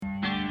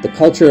The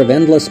culture of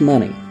endless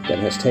money that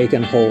has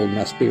taken hold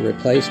must be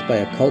replaced by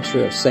a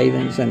culture of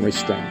savings and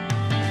restraint.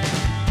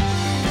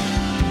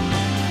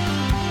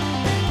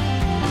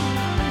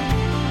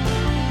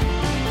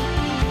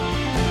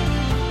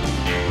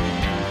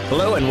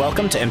 Hello and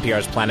welcome to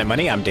NPR's Planet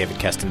Money. I'm David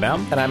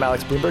Kestenbaum. And I'm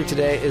Alex Bloomberg.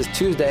 Today is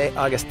Tuesday,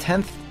 August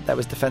 10th. That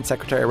was Defense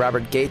Secretary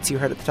Robert Gates you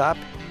heard at the top.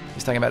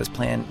 He's talking about his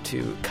plan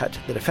to cut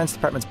the Defense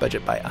Department's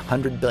budget by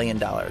 $100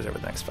 billion over the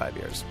next 5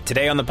 years.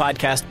 Today on the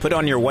podcast, put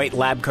on your white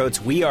lab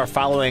coats. We are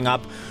following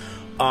up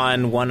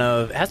on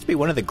it has to be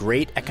one of the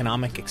great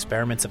economic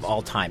experiments of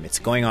all time. It's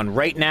going on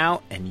right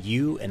now, and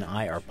you and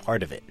I are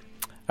part of it.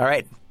 All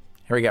right,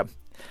 here we go.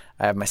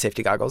 I have my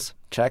safety goggles,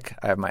 check.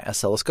 I have my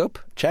oscilloscope,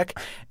 check.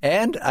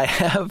 And I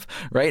have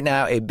right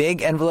now a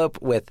big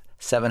envelope with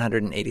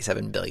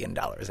 $787 billion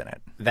in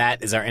it.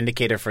 That is our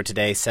indicator for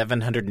today,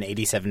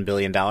 $787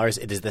 billion.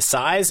 It is the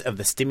size of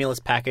the stimulus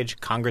package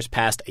Congress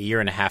passed a year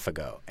and a half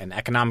ago. An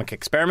economic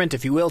experiment,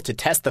 if you will, to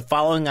test the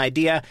following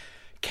idea.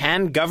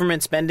 Can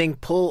government spending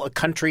pull a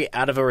country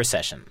out of a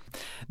recession?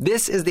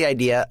 This is the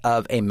idea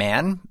of a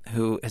man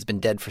who has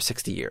been dead for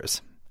 60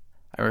 years.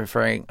 I'm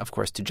referring, of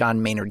course, to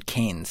John Maynard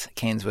Keynes.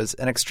 Keynes was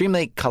an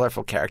extremely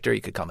colorful character.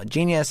 You could call him a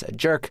genius, a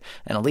jerk,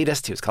 an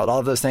elitist. He was called all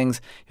of those things.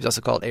 He was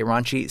also called a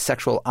raunchy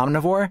sexual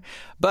omnivore.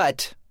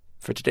 But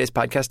for today's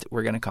podcast,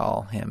 we're going to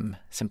call him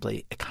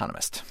simply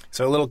economist.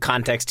 So a little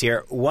context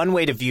here. One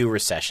way to view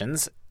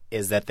recessions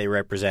is that they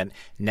represent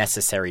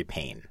necessary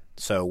pain.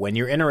 So when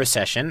you're in a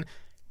recession,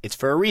 it's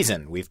for a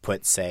reason. We've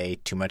put, say,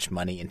 too much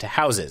money into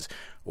houses,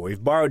 or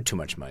we've borrowed too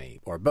much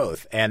money, or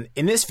both. And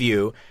in this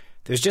view,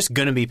 there's just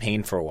going to be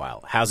pain for a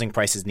while. Housing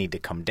prices need to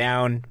come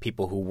down.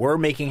 People who were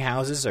making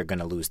houses are going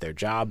to lose their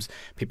jobs.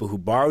 People who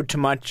borrowed too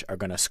much are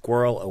going to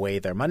squirrel away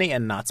their money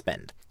and not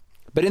spend.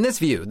 But in this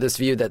view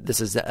that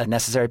this is a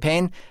necessary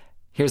pain,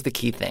 here's the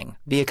key thing.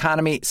 The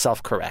economy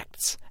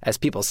self-corrects. As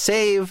people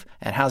save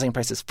and housing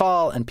prices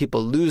fall and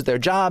people lose their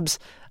jobs,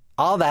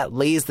 all that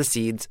lays the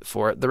seeds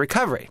for the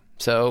recovery.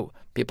 So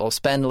people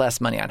spend less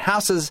money on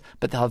houses,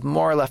 but they'll have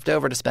more left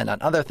over to spend on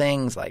other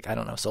things like,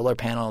 solar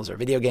panels or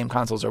video game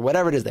consoles or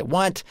whatever it is they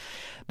want.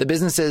 The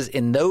businesses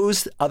in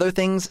those other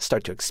things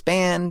start to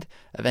expand.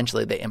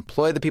 Eventually, they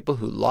employ the people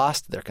who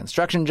lost their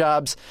construction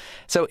jobs.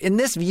 So in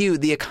this view,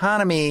 the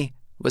economy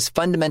was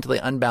fundamentally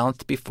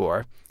unbalanced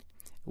before.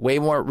 Way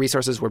more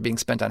resources were being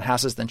spent on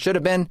houses than should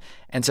have been.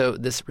 And so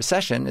this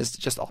recession is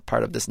just all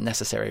part of this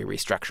necessary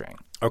restructuring.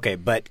 Okay,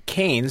 but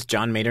Keynes,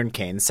 John Maynard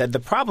Keynes, said the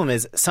problem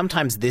is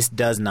sometimes this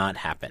does not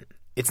happen.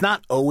 It's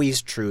not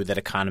always true that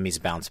economies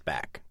bounce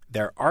back.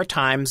 There are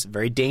times,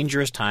 very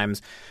dangerous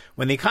times,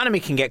 when the economy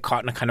can get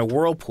caught in a kind of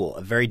whirlpool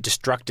of very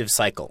destructive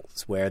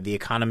cycles where the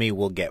economy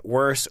will get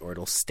worse or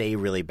it'll stay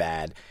really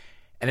bad.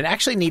 And it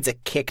actually needs a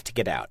kick to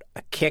get out,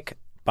 a kick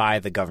by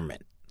the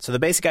government. So the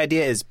basic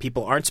idea is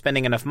people aren't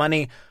spending enough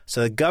money,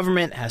 so the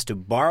government has to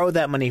borrow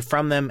that money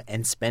from them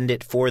and spend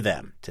it for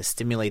them to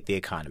stimulate the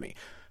economy.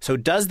 So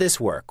does this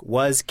work?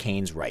 Was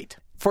Keynes right?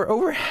 For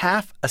over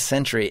half a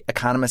century,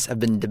 economists have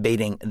been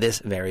debating this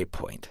very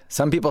point.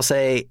 Some people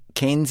say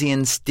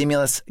Keynesian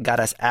stimulus got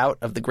us out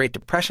of the Great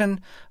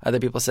Depression. Other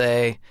people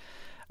say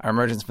our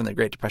emergence from the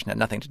Great Depression had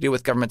nothing to do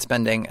with government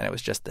spending, and it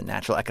was just the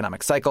natural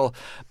economic cycle.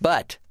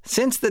 But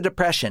since the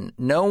Depression,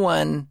 no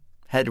one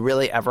had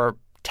really ever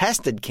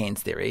tested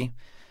Keynes' theory,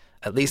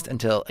 at least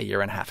until a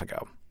year and a half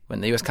ago,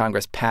 when the U.S.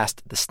 Congress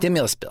passed the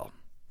stimulus bill.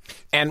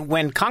 And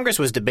when Congress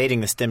was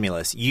debating the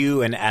stimulus,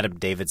 you and Adam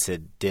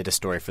Davidson did a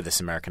story for This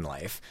American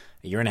Life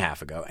a year and a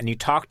half ago, and you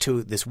talked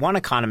to this one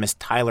economist,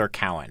 Tyler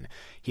Cowen.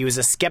 He was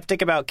a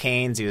skeptic about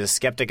Keynes. He was a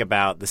skeptic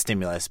about the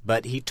stimulus,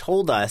 but he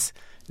told us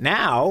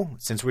now,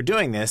 since we're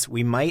doing this,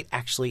 we might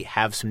actually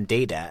have some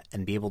data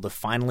and be able to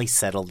finally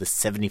settle this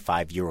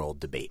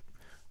 75-year-old debate.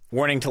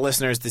 Warning to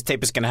listeners, this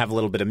tape is going to have a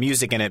little bit of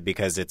music in it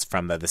because it's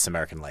from the This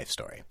American Life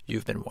story.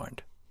 You've been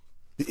warned.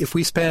 If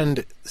we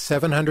spend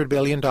 $700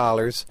 billion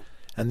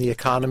and the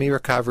economy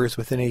recovers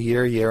within a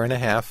year, year and a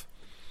half,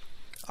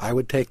 I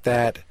would take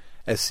that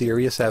as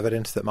serious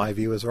evidence that my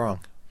view is wrong.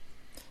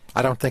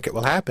 I don't think it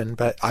will happen,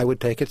 but I would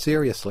take it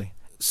seriously.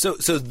 So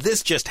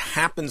this just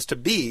happens to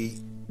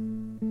be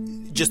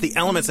just the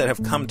elements that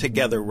have come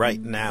together right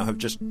now have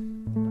just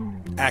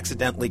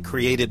accidentally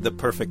created the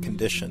perfect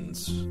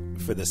conditions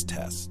for this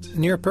test.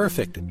 Near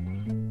perfect.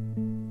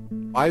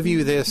 I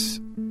view this,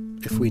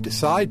 if we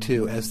decide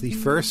to, as the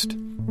first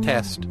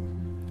test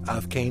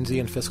of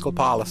Keynesian fiscal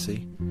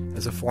policy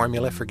as a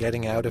formula for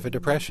getting out of a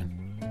depression.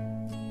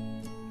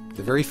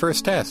 The very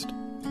first test.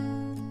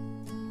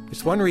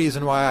 It's one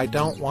reason why I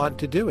don't want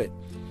to do it,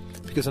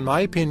 because in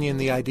my opinion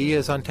the idea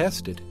is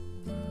untested.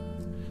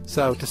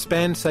 So to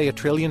spend, say, $1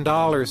 trillion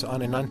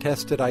on an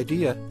untested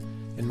idea,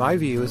 in my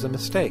view, is a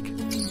mistake.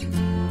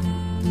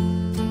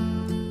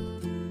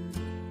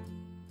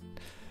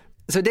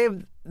 So,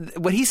 Dave,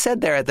 what he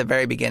said there at the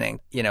very beginning,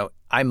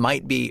 I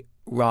might be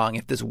wrong.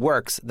 If this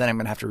works, then I'm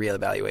going to have to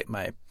reevaluate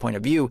my point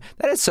of view.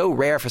 That is so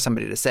rare for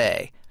somebody to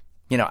say.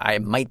 I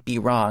might be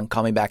wrong.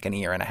 Call me back in a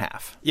year and a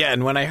half. Yeah,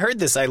 and when I heard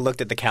this, I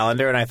looked at the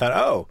calendar and I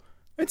thought,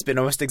 it's been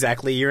almost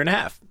exactly a year and a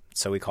half.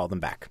 So we called them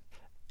back.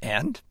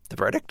 And the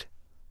verdict?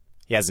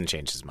 He hasn't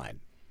changed his mind.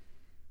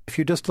 If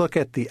you just look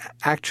at the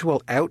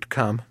actual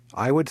outcome,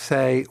 I would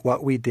say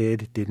what we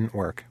did didn't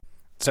work.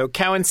 So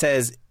Cowen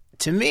says,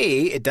 to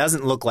me, it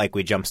doesn't look like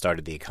we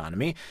jump-started the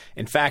economy.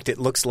 In fact, it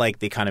looks like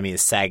the economy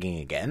is sagging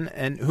again.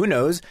 And who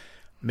knows,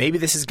 maybe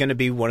this is going to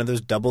be one of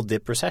those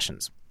double-dip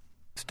recessions.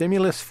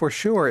 Stimulus, for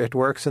sure, it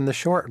works in the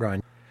short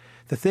run.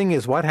 The thing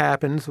is, what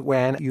happens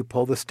when you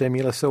pull the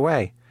stimulus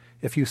away?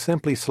 If you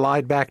simply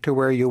slide back to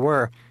where you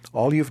were,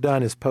 all you've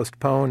done is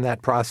postpone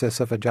that process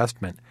of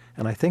adjustment.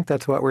 And I think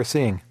that's what we're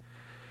seeing.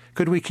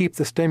 Could we keep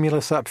the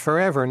stimulus up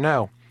forever?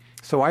 No.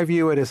 So I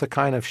view it as a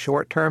kind of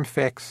short-term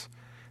fix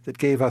that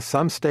gave us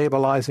some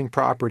stabilizing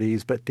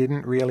properties but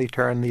didn't really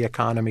turn the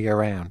economy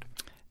around.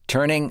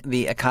 Turning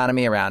the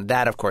economy around,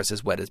 that, of course,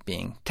 is what is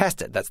being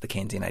tested. That's the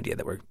Keynesian idea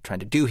that we're trying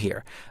to do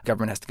here.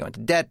 Government has to go into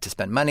debt to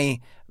spend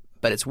money,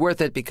 but it's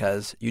worth it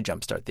because you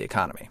jumpstart the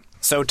economy.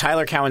 So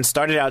Tyler Cowen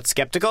started out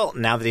skeptical.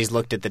 Now that he's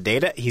looked at the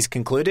data, he's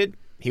concluded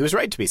he was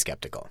right to be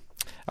skeptical.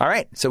 All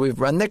right, so we've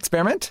run the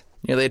experiment.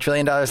 Nearly $1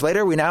 trillion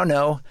later, we now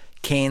know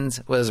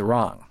Keynes was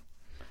wrong.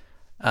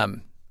 We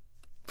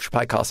should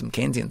probably call some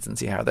Keynesians and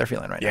see how they're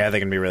feeling right now. Yeah,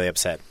 they're going to be really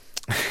upset.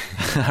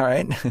 All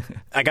right.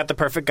 I got the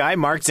perfect guy,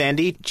 Mark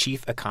Zandi,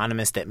 chief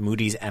economist at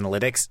Moody's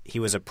Analytics. He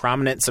was a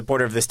prominent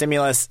supporter of the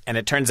stimulus, and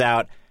it turns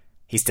out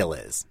he still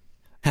is.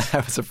 I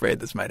was afraid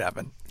this might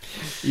happen.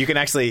 You can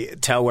actually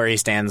tell where he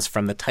stands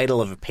from the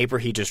title of a paper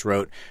he just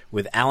wrote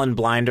with Alan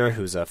Blinder,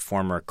 who's a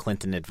former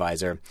Clinton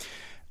advisor,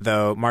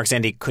 though Mark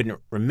Zandi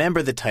couldn't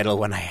remember the title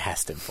when I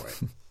asked him for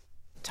it.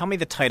 Tell me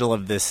the title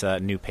of this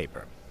new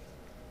paper.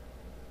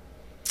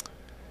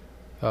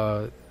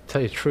 Tell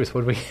you the truth,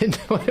 what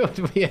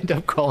did we end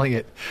up calling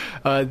it?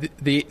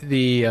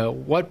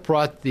 What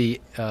brought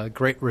the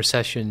Great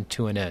Recession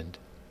to an end?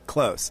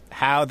 Close.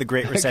 How the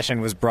Great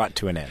Recession was brought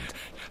to an end.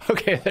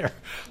 Okay,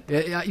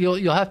 there.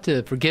 You'll have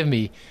to forgive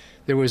me.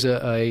 There was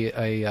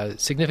a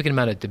significant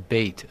amount of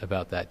debate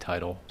about that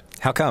title.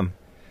 How come?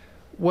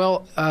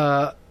 Well,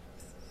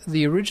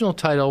 the original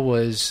title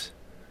was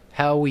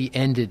How We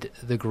Ended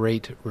the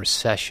Great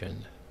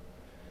Recession,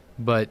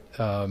 but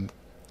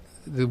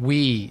the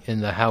we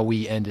in the how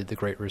we ended the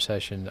Great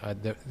Recession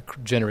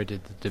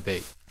generated the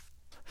debate.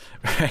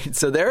 Right.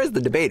 So there is the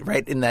debate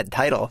right in that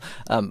title.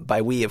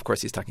 By we, of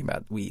course, he's talking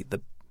about we,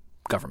 the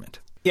government.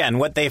 Yeah, and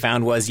what they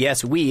found was,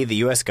 yes, we, the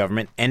U.S.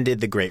 government,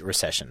 ended the Great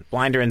Recession.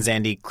 Blinder and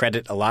Zandi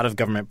credit a lot of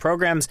government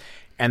programs,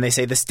 and they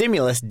say the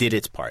stimulus did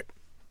its part.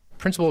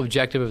 Principal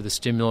objective of the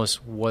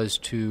stimulus was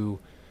to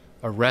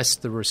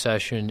arrest the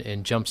recession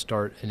and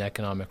jumpstart an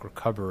economic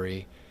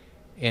recovery,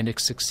 and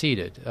it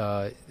succeeded.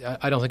 I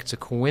don't think it's a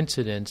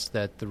coincidence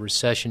that the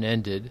recession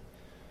ended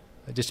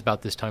just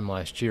about this time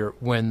last year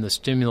when the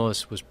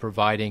stimulus was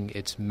providing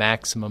its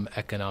maximum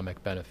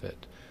economic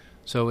benefit.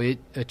 So it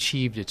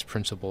achieved its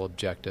principal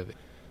objective.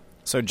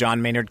 So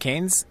John Maynard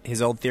Keynes,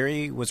 his old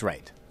theory was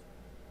right.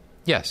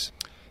 Yes.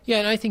 Yeah,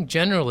 and I think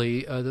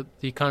generally the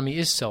economy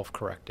is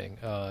self-correcting.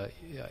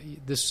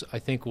 This, I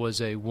think,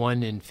 was a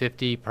 1 in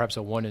 50, perhaps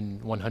a 1 in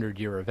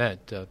 100-year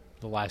event. The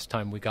last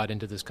time we got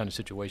into this kind of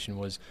situation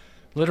was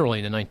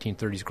literally in the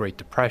 1930s Great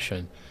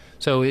Depression.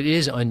 So it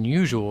is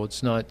unusual.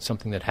 It's not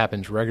something that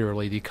happens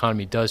regularly. The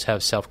economy does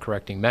have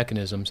self-correcting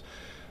mechanisms.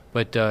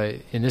 But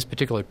in this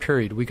particular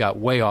period, we got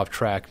way off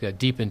track,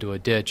 deep into a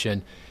ditch.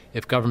 And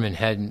if government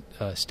hadn't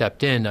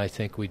stepped in, I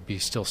think we'd be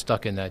still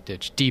stuck in that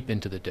ditch, deep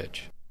into the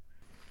ditch.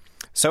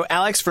 So,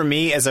 Alex, for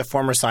me as a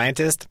former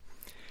scientist,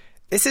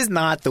 this is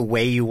not the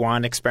way you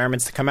want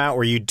experiments to come out,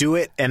 where you do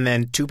it and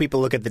then two people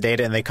look at the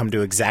data and they come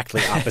to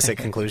exactly opposite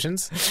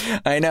conclusions.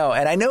 I know.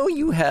 And I know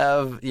you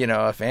have,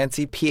 a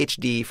fancy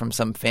PhD from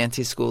some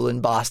fancy school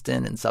in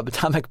Boston in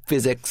subatomic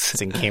physics.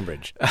 It's in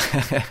Cambridge.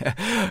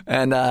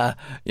 And,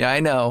 I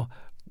know.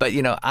 But,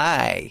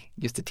 I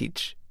used to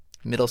teach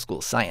middle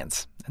school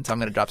science. And so I'm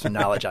going to drop some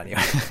knowledge on you.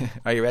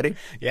 Are you ready?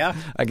 Yeah.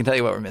 I can tell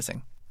you what we're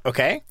missing.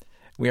 Okay.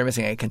 We are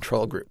missing a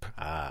control group.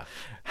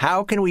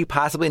 How can we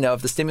possibly know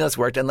if the stimulus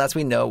worked unless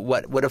we know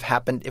what would have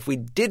happened if we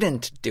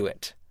didn't do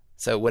it?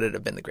 So would it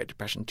have been the Great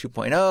Depression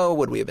 2.0?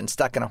 Would we have been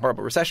stuck in a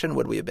horrible recession?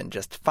 Would we have been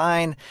just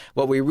fine?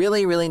 What we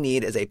really, really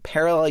need is a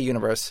parallel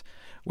universe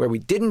where we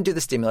didn't do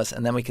the stimulus,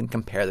 and then we can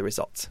compare the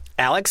results.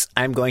 Alex,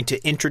 I'm going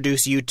to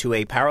introduce you to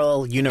a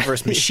parallel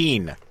universe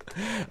machine.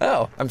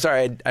 Oh, I'm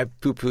sorry. I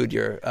poo-pooed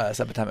your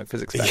subatomic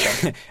physics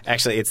background.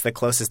 Actually, it's the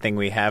closest thing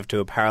we have to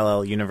a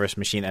parallel universe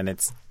machine, and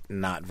it's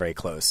not very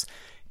close.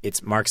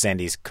 It's Mark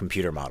Zandi's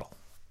computer model.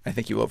 I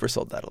think you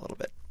oversold that a little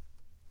bit.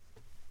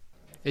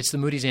 It's the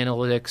Moody's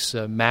Analytics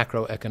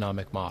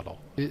macroeconomic model.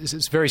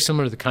 It's very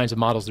similar to the kinds of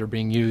models that are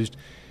being used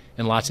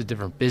in lots of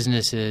different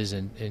businesses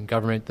and in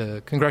government.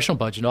 The Congressional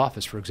Budget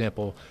Office, for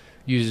example,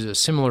 uses a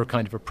similar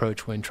kind of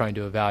approach when trying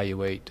to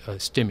evaluate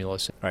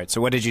stimulus. All right,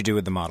 so what did you do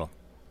with the model?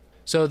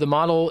 So the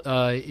model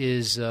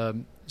is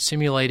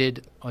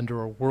simulated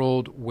under a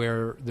world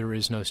where there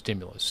is no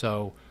stimulus.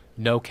 So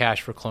no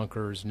cash for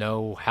clunkers,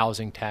 no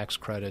housing tax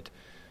credit,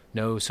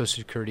 no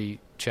Social Security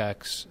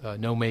checks,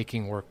 no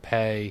making work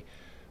pay,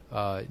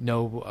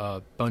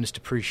 no bonus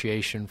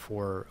depreciation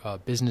for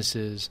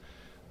businesses,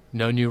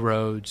 no new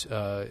roads,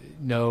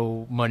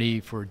 no money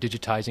for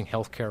digitizing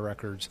healthcare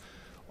records,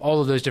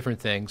 all of those different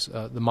things.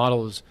 The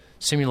model is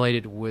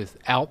simulated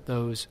without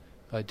those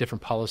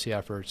different policy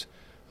efforts.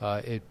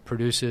 It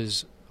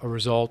produces a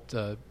result,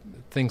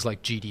 things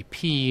like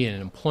GDP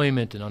and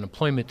employment and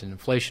unemployment and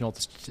inflation,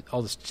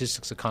 all the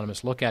statistics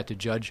economists look at to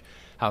judge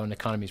how an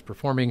economy is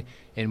performing,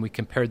 and we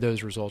compared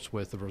those results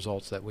with the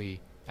results that we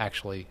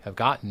actually have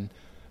gotten,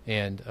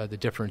 and the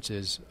difference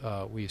is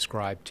we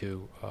ascribe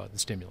to the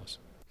stimulus.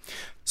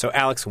 So,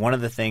 Alex, one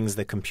of the things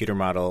the computer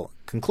model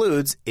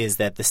concludes is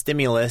that the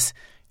stimulus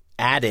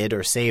added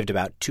or saved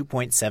about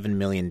 2.7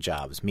 million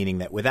jobs, meaning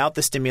that without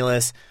the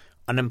stimulus,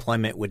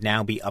 unemployment would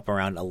now be up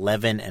around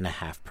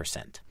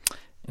 11.5%.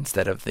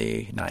 Instead of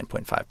the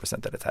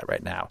 9.5% that it's at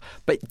right now.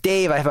 But,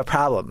 Dave, I have a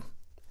problem.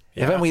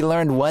 Yeah. Haven't we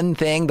learned one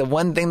thing? The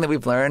one thing that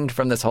we've learned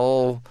from this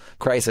whole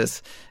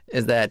crisis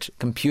is that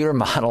computer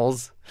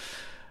models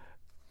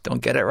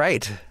don't get it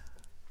right.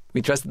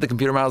 We trusted the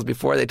computer models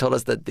before. They told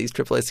us that these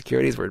AAA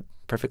securities were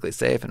perfectly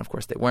safe, and of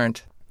course they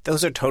weren't.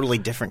 Those are totally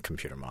different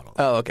computer models.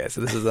 Oh, okay.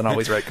 So this is an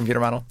always right computer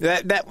model?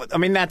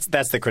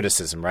 That's the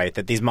criticism, right?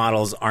 That these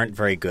models aren't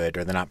very good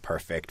or they're not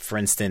perfect. For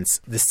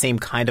instance, the same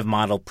kind of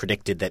model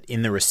predicted that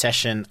in the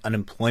recession,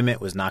 unemployment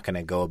was not going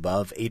to go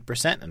above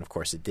 8%, and of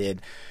course it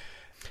did.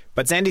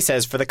 But Zandi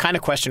says for the kind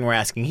of question we're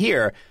asking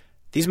here,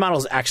 these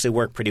models actually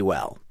work pretty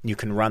well. You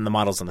can run the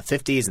models in the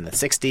 50s and the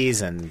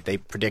 60s, and they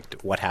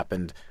predict what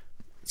happened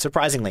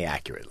surprisingly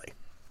accurately.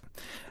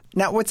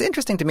 Now, what's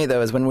interesting to me,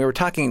 though, is when you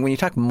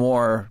talk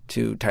more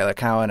to Tyler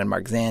Cowen and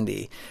Mark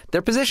Zandi,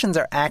 their positions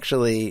are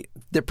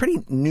they're pretty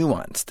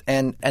nuanced,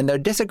 and their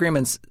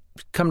disagreements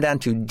come down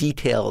to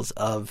details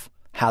of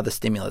how the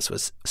stimulus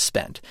was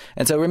spent.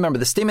 And so remember,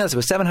 the stimulus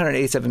was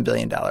 $787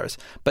 billion,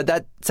 but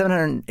that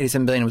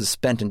 $787 billion was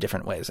spent in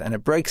different ways, and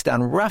it breaks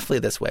down roughly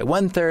this way.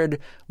 1/3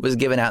 was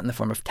given out in the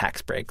form of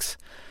tax breaks.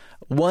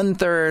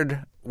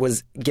 1/3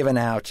 was given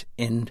out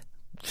in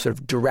sort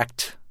of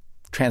direct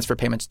transfer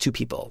payments to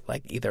people,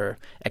 like either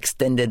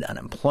extended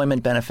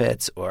unemployment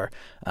benefits or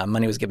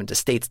money was given to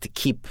states to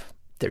keep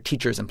their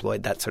teachers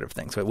employed, that sort of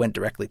thing. So it went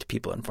directly to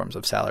people in forms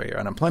of salary or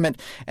unemployment.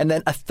 And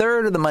then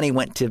 1/3 of the money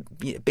went to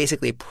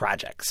basically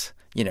projects,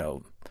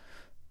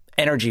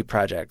 energy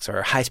projects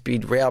or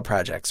high-speed rail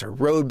projects or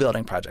road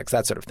building projects,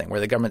 that sort of thing, where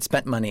the government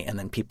spent money and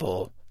then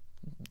people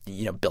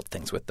built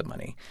things with the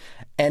money.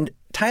 And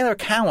Tyler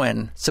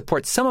Cowen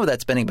supports some of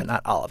that spending, but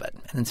not all of it.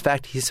 And in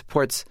fact, he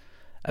supports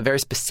a very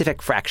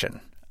specific fraction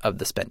of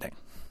the spending.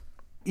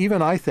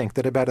 Even I think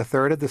that about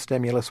 1/3 of the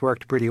stimulus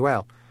worked pretty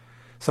well.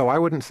 So I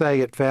wouldn't say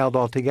it failed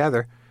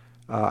altogether.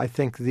 I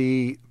think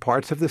the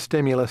parts of the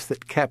stimulus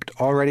that kept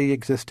already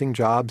existing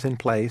jobs in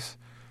place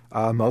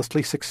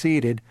mostly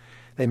succeeded.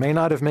 They may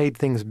not have made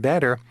things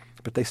better,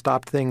 but they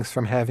stopped things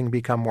from having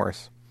become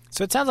worse.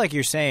 So it sounds like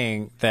you're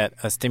saying that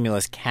a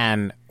stimulus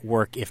can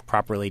work if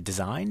properly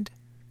designed?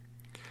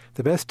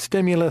 The best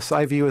stimulus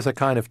I view as a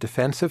kind of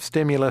defensive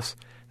stimulus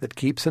that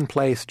keeps in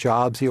place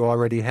jobs you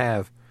already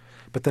have.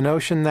 But the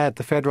notion that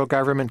the federal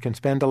government can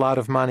spend a lot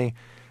of money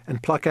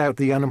and pluck out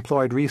the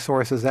unemployed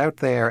resources out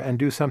there and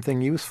do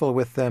something useful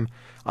with them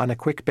on a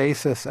quick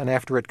basis and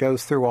after it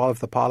goes through all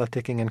of the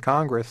politicking in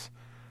Congress,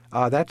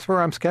 that's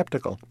where I'm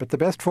skeptical. But the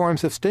best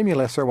forms of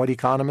stimulus are what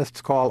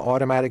economists call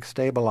automatic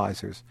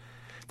stabilizers.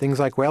 Things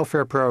like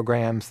welfare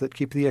programs that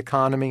keep the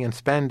economy and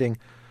spending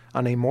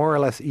on a more or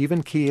less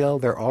even keel.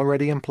 They're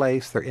already in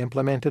place. They're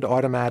implemented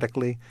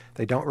automatically.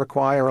 They don't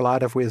require a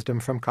lot of wisdom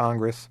from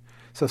Congress.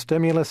 So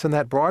stimulus in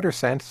that broader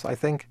sense, I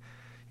think,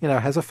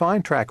 has a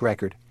fine track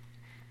record.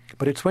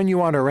 But it's when you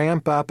want to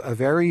ramp up a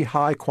very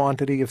high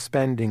quantity of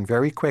spending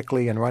very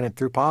quickly and run it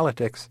through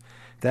politics,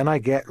 then I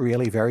get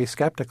really very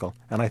skeptical.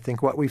 And I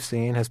think what we've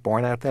seen has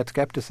borne out that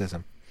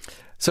skepticism.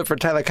 So for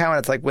Tyler Cowen,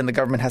 it's like when the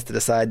government has to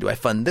decide, do I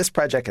fund this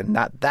project and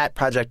not that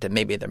project? And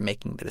maybe they're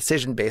making the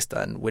decision based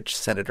on which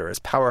senator is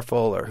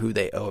powerful or who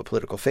they owe a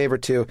political favor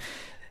to.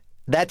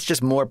 That's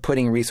just more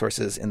putting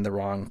resources in the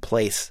wrong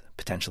place,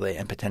 potentially,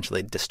 and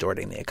potentially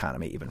distorting the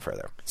economy even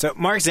further. So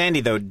Mark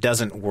Zandi, though,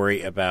 doesn't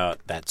worry about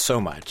that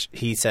so much.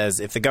 He says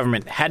if the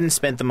government hadn't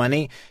spent the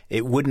money,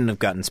 it wouldn't have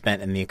gotten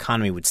spent and the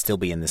economy would still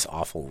be in this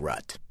awful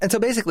rut. And so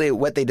basically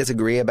what they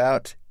disagree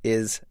about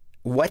is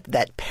what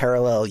that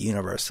parallel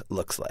universe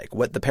looks like.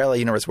 What the parallel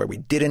universe where we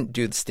didn't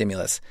do the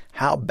stimulus,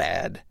 how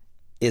bad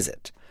is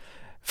it?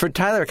 For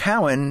Tyler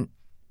Cowen,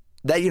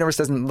 that universe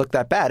doesn't look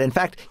that bad. In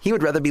fact, he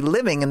would rather be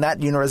living in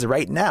that universe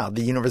right now,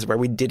 the universe where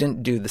we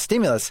didn't do the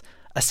stimulus,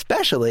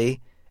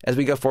 especially as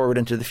we go forward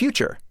into the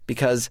future,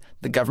 because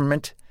the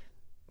government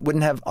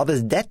wouldn't have all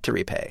this debt to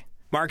repay.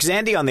 Mark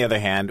Zandi, on the other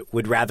hand,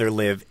 would rather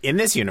live in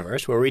this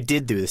universe where we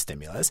did do the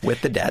stimulus.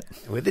 With the debt.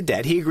 With the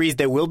debt. He agrees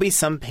there will be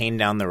some pain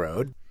down the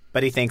road,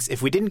 but he thinks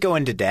if we didn't go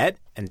into debt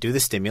and do the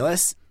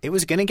stimulus, it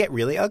was going to get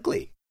really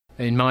ugly.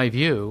 In my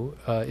view,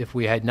 if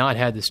we had not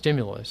had the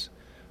stimulus,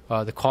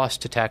 the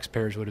cost to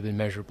taxpayers would have been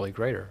measurably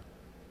greater.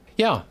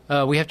 Yeah,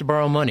 we have to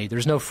borrow money.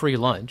 There's no free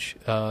lunch.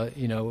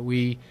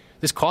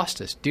 This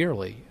cost us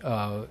dearly.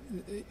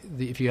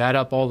 If you add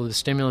up all of the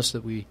stimulus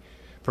that we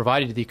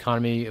provided to the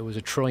economy, it was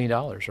 $1 trillion,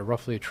 or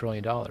roughly $1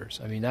 trillion.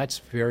 I mean, that's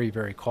very,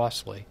 very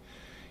costly.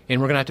 And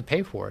we're going to have to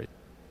pay for it.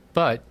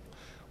 But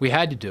we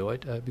had to do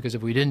it because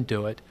if we didn't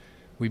do it,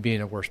 we'd be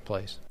in a worse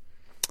place.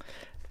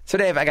 So,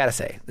 Dave, I got to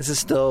say, this is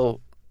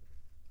still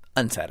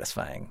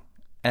unsatisfying.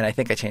 And I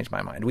think I changed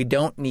my mind. We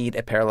don't need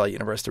a parallel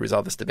universe to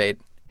resolve this debate.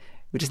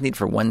 We just need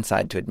for one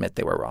side to admit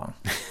they were wrong.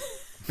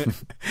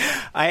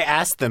 I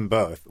asked them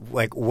both,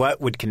 like, what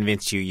would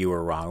convince you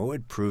were wrong? What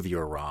would prove you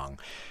were wrong?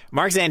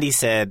 Mark Zandi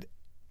said,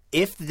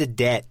 if the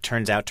debt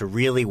turns out to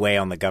really weigh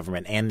on the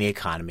government and the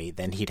economy,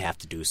 then he'd have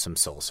to do some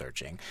soul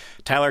searching.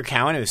 Tyler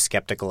Cowen, who's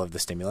skeptical of the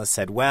stimulus,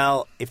 said,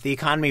 well, if the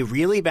economy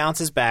really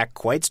bounces back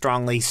quite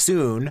strongly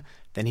soon,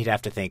 then he'd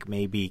have to think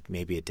maybe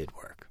it did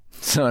work.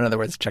 So in other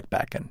words, check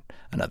back in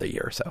another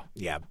year or so.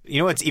 Yeah. You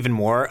know what's even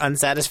more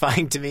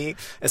unsatisfying to me,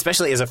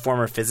 especially as a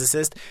former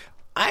physicist?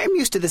 I'm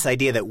used to this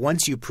idea that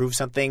once you prove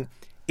something,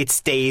 it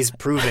stays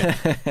proven.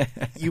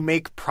 You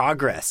make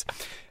progress.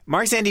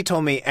 Mark Zandi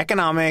told me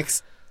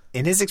economics,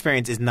 in his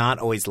experience, is not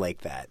always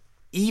like that.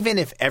 Even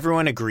if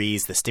everyone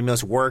agrees the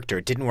stimulus worked or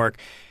it didn't work,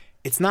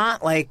 it's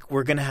not like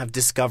we're going to have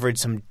discovered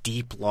some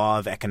deep law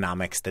of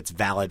economics that's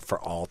valid for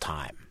all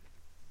time.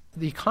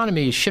 The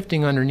economy is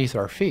shifting underneath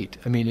our feet.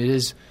 I mean, it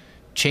is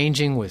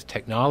changing with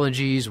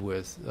technologies,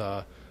 with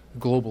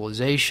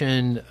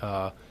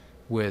globalization,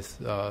 with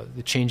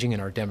the changing in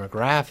our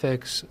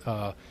demographics.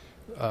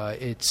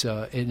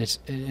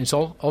 It's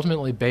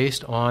ultimately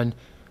based on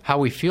how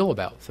we feel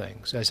about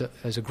things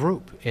as a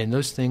group, and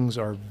those things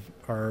are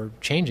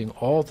changing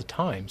all the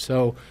time.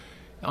 So,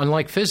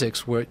 unlike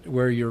physics,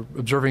 where you're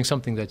observing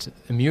something that's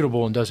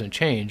immutable and doesn't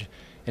change,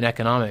 in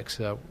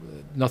economics,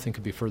 nothing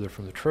could be further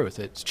from the truth.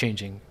 It's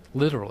changing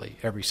literally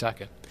every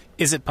second.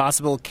 Is it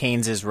possible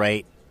Keynes is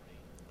right,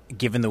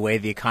 given the way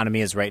the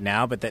economy is right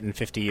now, but that in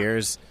 50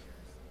 years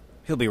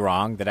he'll be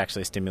wrong, that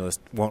actually stimulus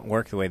won't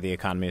work the way the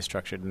economy is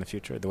structured in the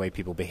future, the way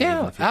people behave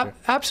in the future?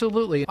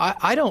 Absolutely.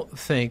 I don't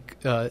think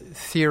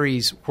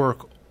theories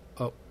work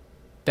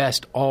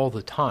best all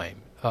the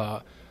time.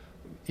 I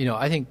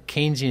think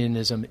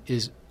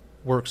Keynesianism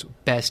works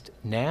best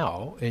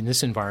now in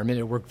this environment.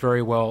 It worked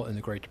very well in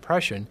the Great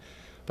Depression,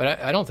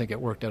 but I don't think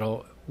it worked at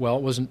all well.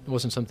 It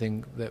wasn't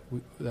something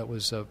that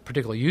was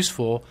particularly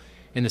useful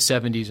in the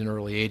 70s and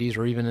early 80s,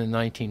 or even in the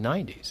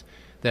 1990s.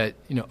 That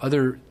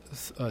other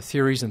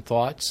theories and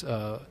thoughts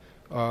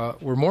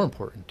were more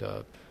important.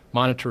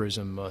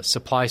 Monetarism,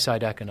 supply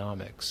side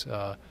economics,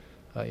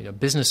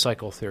 business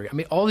cycle theory. I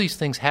mean, all these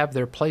things have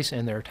their place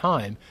and their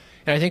time.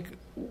 And I think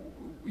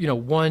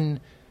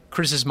one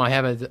criticism I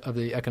have of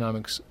the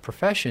economics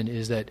profession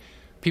is that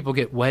people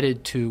get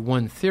wedded to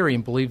one theory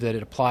and believe that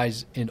it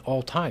applies in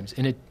all times,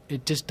 and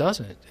it just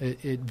doesn't.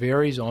 It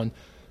varies on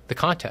the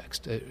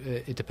context.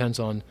 It depends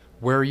on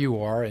where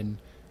you are and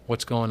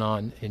what's going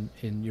on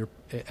in your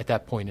at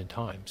that point in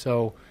time.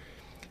 So,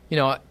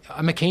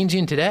 I'm a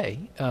Keynesian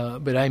today,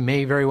 but I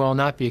may very well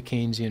not be a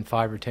Keynesian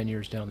 5 or 10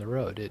 years down the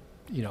road.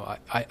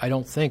 I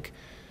don't think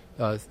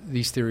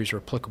these theories are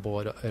applicable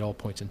at all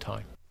points in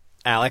time.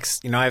 Alex,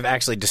 I've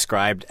actually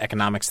described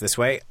economics this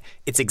way.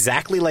 It's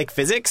exactly like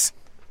physics,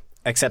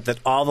 except that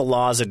all the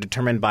laws are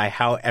determined by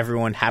how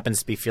everyone happens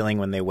to be feeling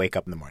when they wake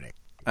up in the morning.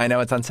 I know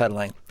it's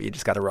unsettling, but you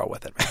just got to roll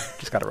with it, man.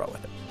 Just got to roll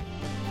with it.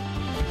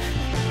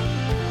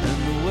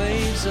 And the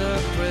waves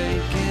are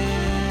breaking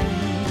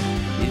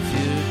if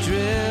you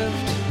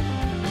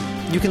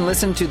drift. You can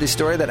listen to the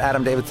story that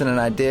Adam Davidson and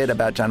I did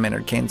about John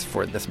Maynard Keynes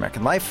for This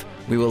American Life.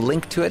 We will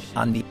link to it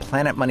on the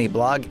Planet Money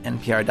blog,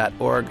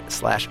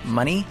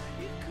 npr.org/money.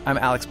 I'm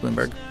Alex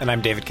Bloomberg. And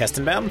I'm David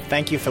Kestenbaum.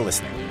 Thank you for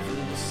listening.